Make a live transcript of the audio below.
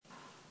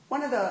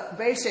One of the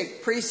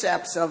basic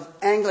precepts of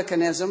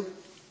Anglicanism,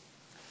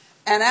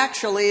 and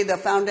actually the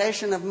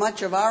foundation of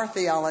much of our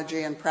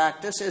theology and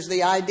practice, is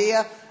the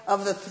idea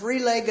of the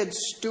three-legged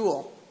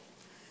stool.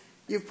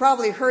 You've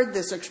probably heard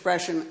this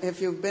expression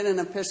if you've been an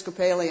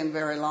Episcopalian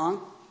very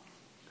long.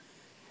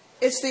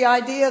 It's the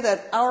idea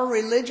that our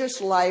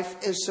religious life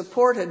is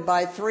supported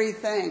by three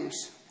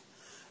things: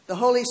 the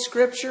Holy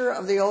Scripture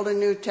of the Old and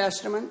New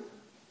Testament,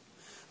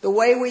 the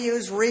way we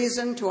use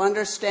reason to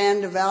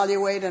understand,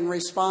 evaluate, and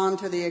respond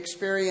to the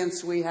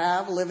experience we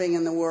have living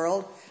in the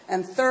world,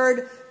 and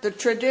third, the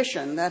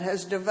tradition that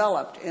has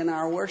developed in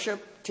our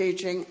worship,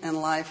 teaching,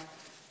 and life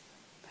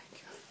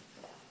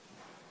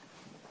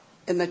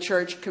in the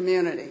church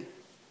community.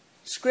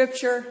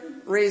 Scripture,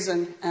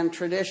 reason, and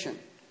tradition.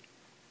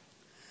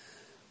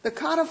 The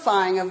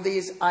codifying of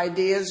these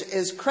ideas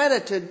is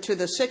credited to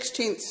the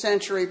 16th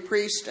century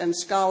priest and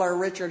scholar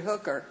Richard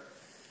Hooker.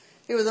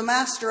 He was a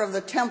master of the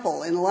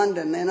temple in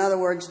London, in other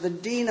words, the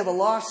dean of a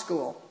law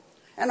school,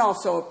 and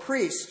also a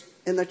priest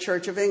in the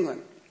Church of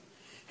England.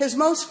 His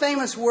most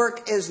famous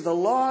work is The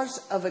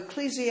Laws of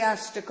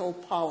Ecclesiastical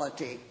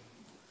Polity,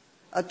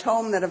 a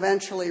tome that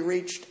eventually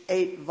reached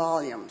 8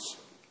 volumes,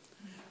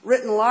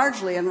 written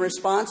largely in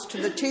response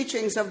to the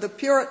teachings of the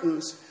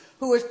Puritans,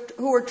 who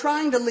were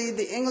trying to lead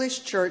the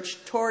English church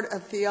toward a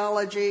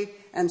theology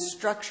and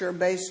structure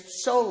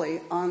based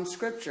solely on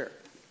Scripture.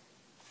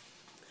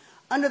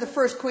 Under the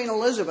first Queen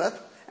Elizabeth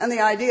and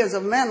the ideas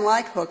of men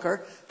like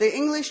Hooker, the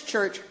English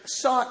church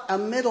sought a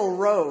middle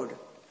road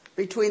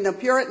between the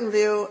Puritan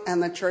view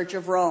and the Church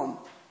of Rome.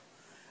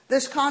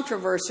 This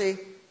controversy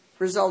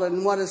resulted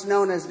in what is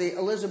known as the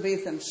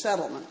Elizabethan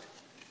settlement.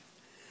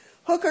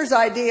 Hooker's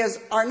ideas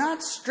are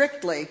not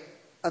strictly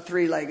a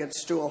three-legged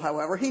stool,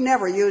 however. He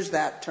never used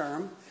that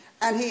term,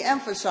 and he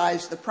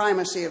emphasized the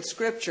primacy of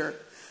Scripture,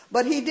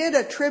 but he did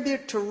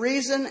attribute to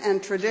reason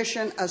and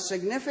tradition a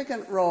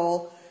significant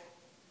role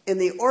in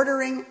the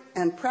ordering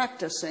and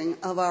practicing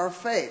of our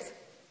faith.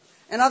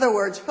 In other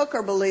words,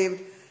 Hooker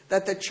believed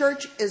that the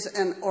church is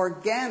an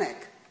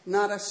organic,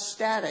 not a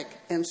static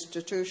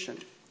institution.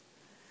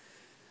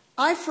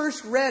 I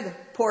first read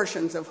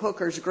portions of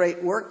Hooker's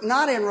great work,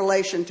 not in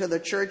relation to the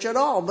church at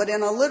all, but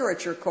in a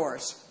literature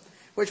course,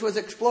 which was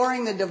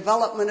exploring the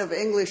development of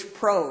English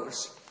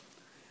prose.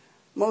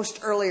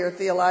 Most earlier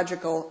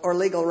theological or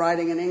legal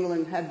writing in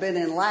England had been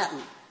in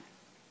Latin.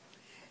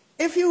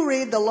 If you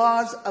read the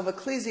Laws of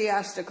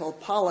Ecclesiastical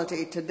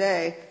Polity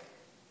today,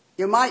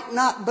 you might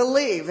not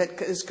believe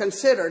it is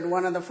considered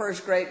one of the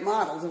first great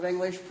models of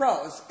English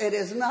prose. It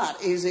is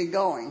not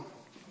easygoing.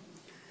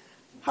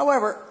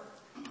 However,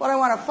 what I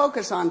want to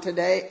focus on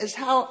today is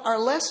how our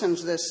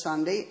lessons this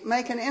Sunday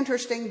make an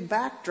interesting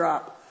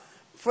backdrop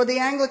for the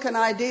Anglican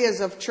ideas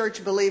of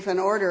church belief and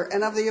order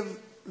and of the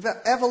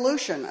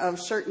evolution of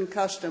certain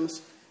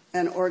customs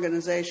and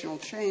organizational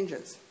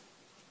changes.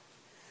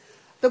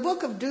 The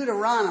book of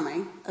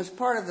Deuteronomy, as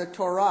part of the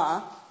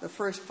Torah, the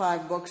first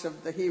 5 books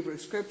of the Hebrew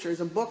Scriptures,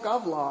 a book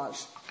of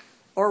laws,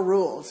 or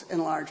rules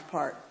in large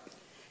part.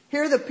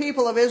 Here the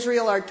people of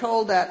Israel are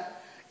told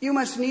that you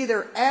must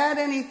neither add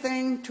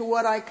anything to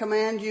what I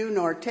command you,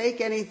 nor take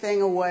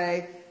anything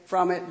away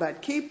from it,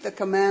 but keep the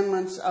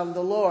commandments of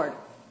the Lord.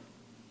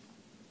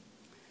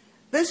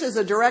 This is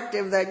a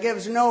directive that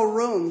gives no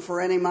room for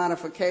any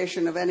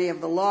modification of any of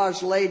the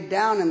laws laid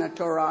down in the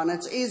Torah, and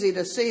it's easy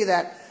to see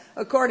that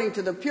according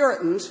to the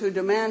Puritans, who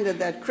demanded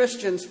that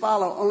Christians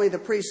follow only the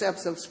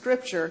precepts of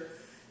Scripture,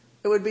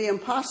 it would be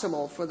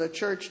impossible for the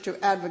church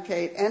to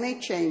advocate any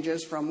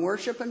changes from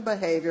worship and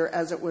behavior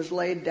as it was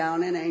laid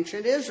down in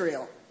ancient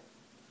Israel.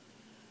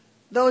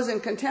 Those in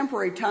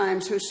contemporary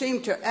times who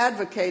seem to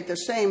advocate the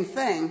same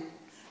thing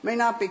may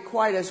not be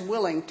quite as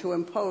willing to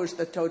impose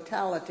the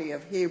totality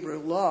of Hebrew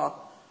law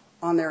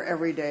on their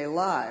everyday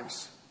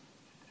lives.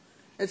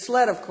 It's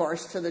led, of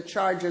course, to the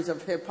charges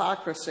of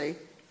hypocrisy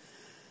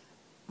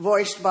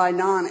voiced by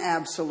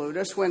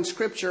non-absolutists when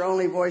Scripture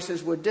only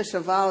voices would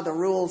disavow the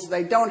rules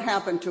they don't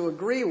happen to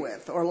agree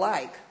with or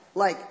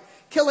like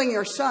killing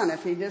your son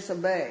if he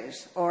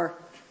disobeys, or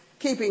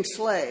keeping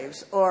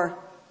slaves, or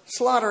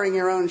slaughtering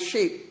your own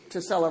sheep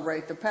to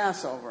celebrate the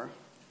Passover.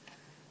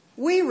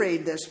 We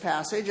read this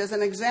passage as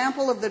an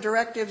example of the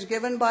directives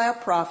given by a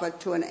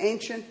prophet to an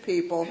ancient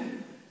people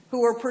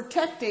who were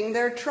protecting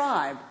their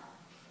tribe,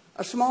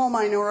 a small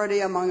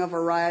minority among a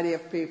variety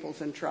of peoples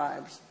and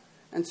tribes,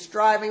 and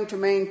striving to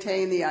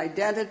maintain the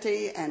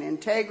identity and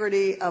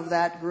integrity of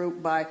that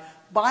group by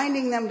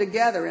binding them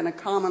together in a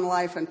common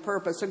life and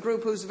purpose, a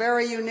group whose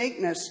very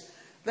uniqueness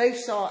they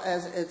saw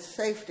as its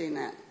safety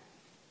net.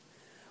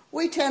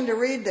 We tend to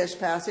read this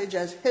passage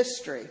as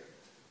history,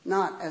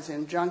 not as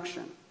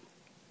injunction.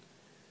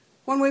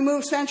 When we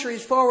move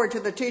centuries forward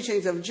to the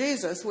teachings of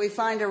Jesus, we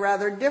find a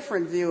rather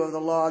different view of the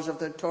laws of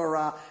the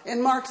Torah.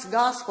 In Mark's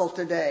Gospel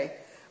today,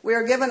 we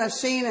are given a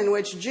scene in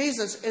which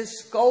Jesus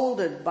is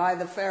scolded by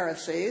the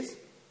Pharisees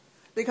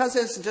because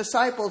his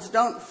disciples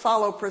don't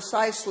follow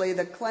precisely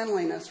the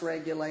cleanliness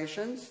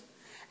regulations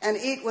and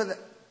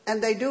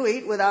they do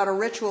eat without a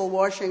ritual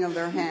washing of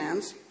their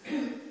hands.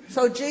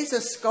 So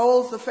Jesus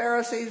scolds the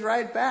Pharisees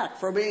right back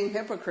for being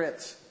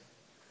hypocrites.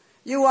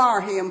 You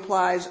are, he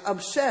implies,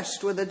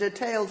 obsessed with the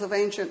details of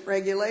ancient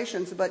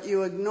regulations, but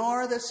you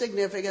ignore the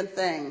significant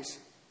things,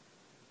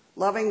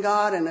 loving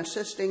God and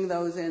assisting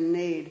those in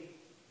need.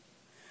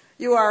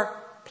 You are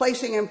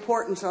placing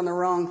importance on the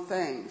wrong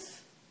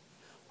things.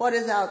 What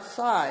is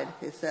outside,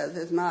 he says,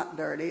 is not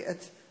dirty.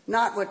 It's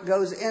not what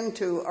goes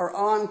into or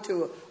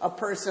onto a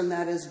person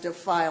that is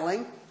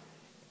defiling.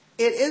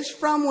 It is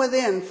from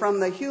within, from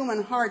the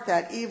human heart,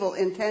 that evil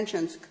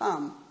intentions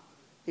come,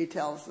 he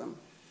tells them.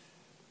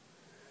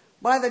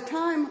 By the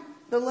time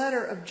the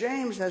letter of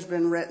James has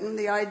been written,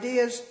 the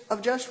ideas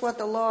of just what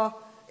the law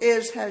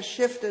is has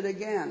shifted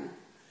again.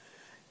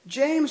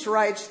 James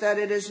writes that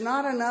it is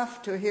not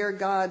enough to hear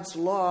God's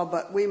law,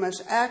 but we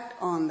must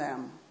act on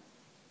them.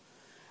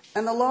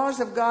 And the laws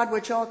of God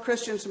which all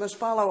Christians must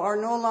follow are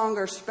no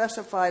longer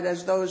specified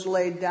as those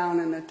laid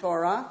down in the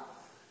Torah,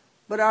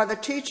 but are the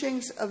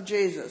teachings of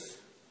Jesus.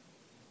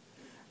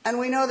 And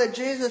we know that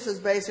Jesus'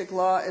 basic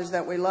law is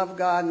that we love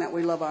God and that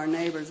we love our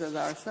neighbors as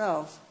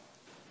ourselves.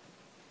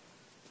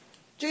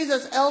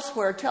 Jesus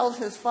elsewhere tells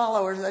his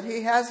followers that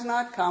he has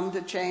not come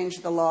to change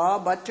the law,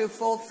 but to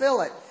fulfill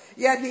it.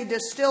 Yet he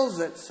distills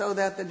it so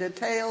that the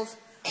details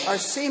are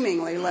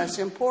seemingly less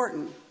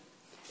important.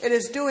 It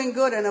is doing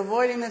good and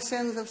avoiding the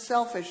sins of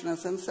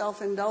selfishness and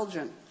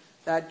self-indulgence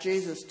that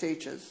Jesus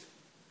teaches.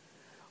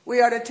 We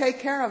are to take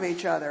care of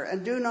each other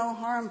and do no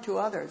harm to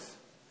others.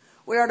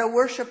 We are to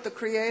worship the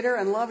Creator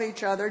and love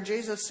each other.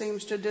 Jesus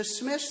seems to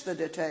dismiss the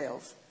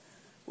details.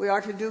 We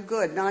are to do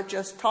good, not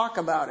just talk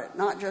about it,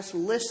 not just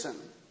listen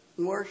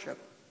and worship.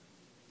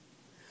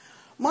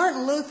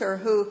 Martin Luther,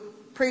 who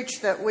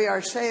preached that we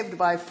are saved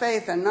by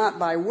faith and not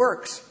by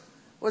works,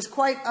 was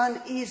quite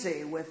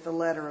uneasy with the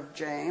letter of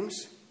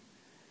James.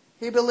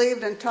 He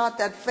believed and taught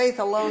that faith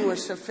alone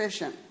was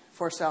sufficient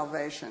for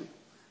salvation.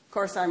 Of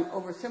course, I'm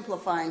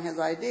oversimplifying his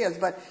ideas,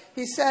 but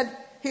he is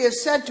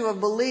said to have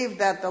believed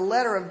that the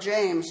letter of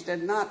James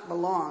did not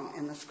belong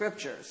in the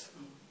Scriptures.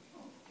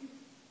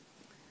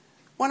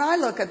 When I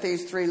look at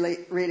these three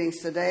readings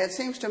today, it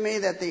seems to me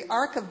that the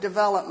arc of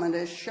development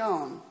is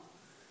shown.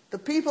 The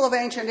people of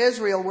ancient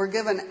Israel were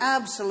given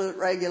absolute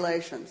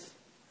regulations.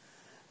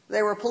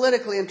 They were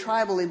politically and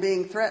tribally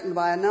being threatened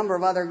by a number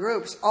of other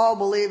groups, all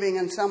believing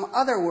in some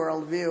other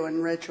worldview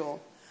and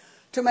ritual.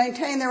 To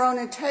maintain their own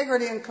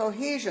integrity and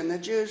cohesion, the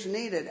Jews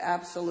needed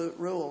absolute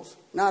rules,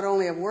 not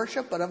only of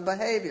worship, but of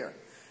behavior.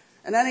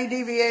 And any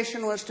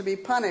deviation was to be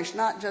punished,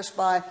 not just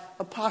by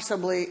a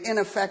possibly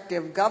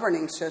ineffective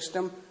governing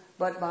system,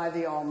 but by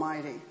the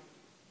Almighty.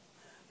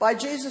 By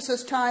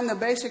Jesus' time, the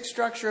basic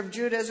structure of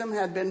Judaism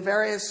had been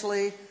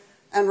variously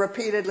and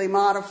repeatedly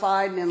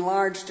modified and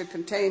enlarged to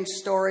contain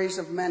stories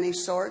of many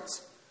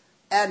sorts,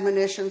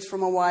 admonitions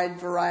from a wide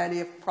variety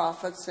of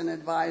prophets and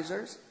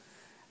advisors,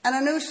 and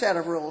a new set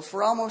of rules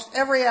for almost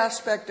every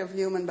aspect of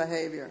human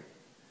behavior.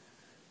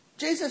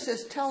 Jesus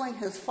is telling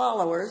his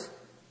followers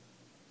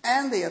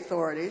and the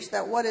authorities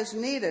that what is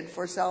needed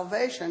for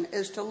salvation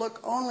is to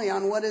look only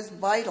on what is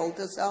vital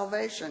to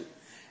salvation.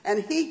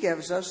 And he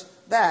gives us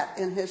that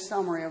in his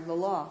summary of the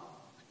law.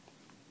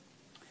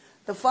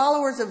 The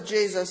followers of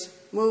Jesus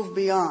move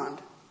beyond,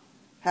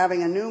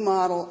 having a new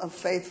model of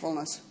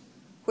faithfulness,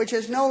 which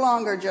is no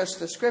longer just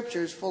the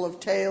Scriptures full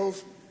of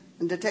tales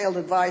and detailed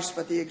advice,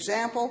 but the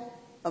example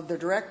of the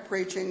direct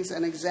preachings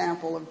and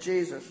example of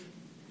Jesus.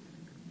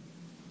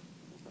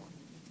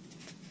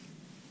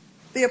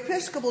 The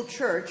Episcopal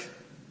Church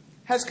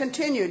has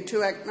continued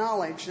to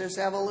acknowledge this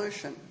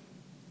evolution.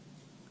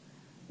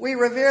 We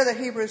revere the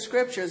Hebrew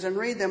Scriptures and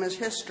read them as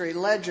history,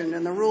 legend,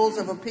 and the rules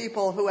of a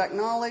people who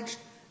acknowledged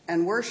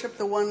and worshiped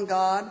the one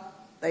God.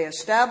 They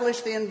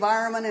established the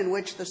environment in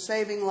which the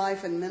saving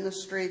life and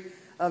ministry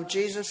of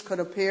Jesus could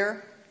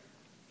appear.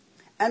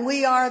 And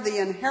we are the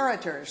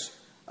inheritors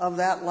of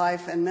that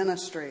life and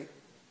ministry.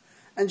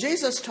 And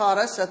Jesus taught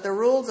us that the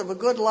rules of a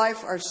good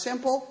life are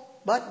simple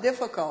but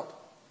difficult.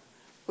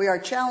 We are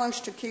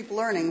challenged to keep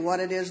learning what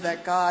it is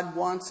that God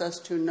wants us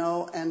to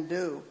know and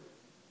do.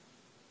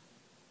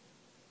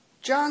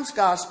 John's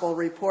Gospel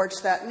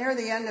reports that near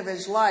the end of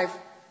his life,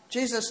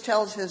 Jesus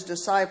tells his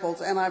disciples,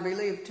 and I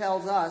believe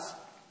tells us,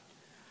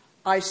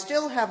 I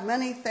still have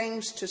many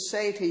things to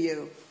say to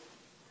you,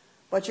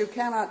 but you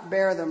cannot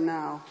bear them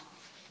now.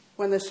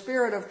 When the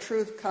Spirit of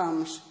truth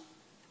comes,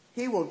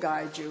 he will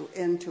guide you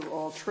into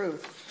all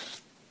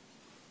truth.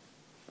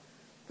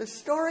 The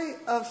story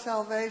of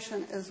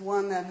salvation is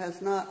one that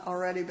has not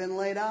already been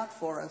laid out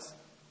for us,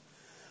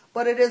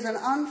 but it is an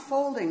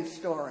unfolding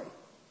story.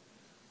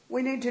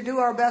 We need to do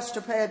our best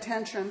to pay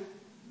attention,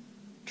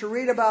 to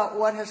read about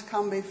what has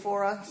come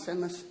before us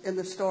in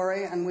the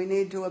story, and we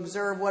need to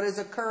observe what is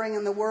occurring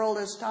in the world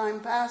as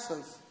time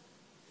passes.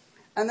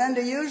 And then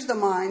to use the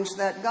minds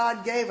that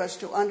God gave us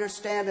to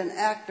understand and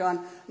act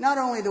on not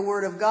only the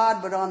Word of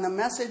God, but on the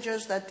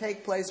messages that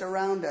take place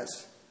around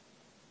us.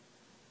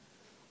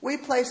 We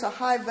place a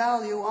high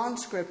value on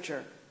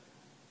Scripture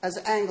as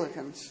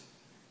Anglicans,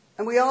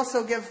 and we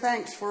also give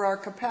thanks for our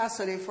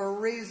capacity for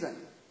reason.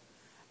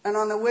 and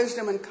on the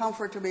wisdom and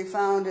comfort to be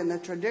found in the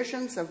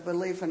traditions of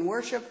belief and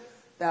worship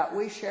that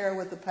we share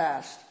with the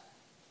past.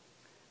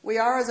 We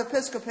are, as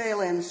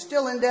Episcopalians,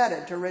 still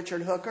indebted to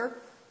Richard Hooker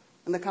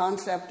and the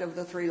concept of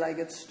the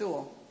three-legged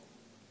stool.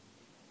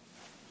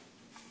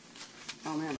 Amen.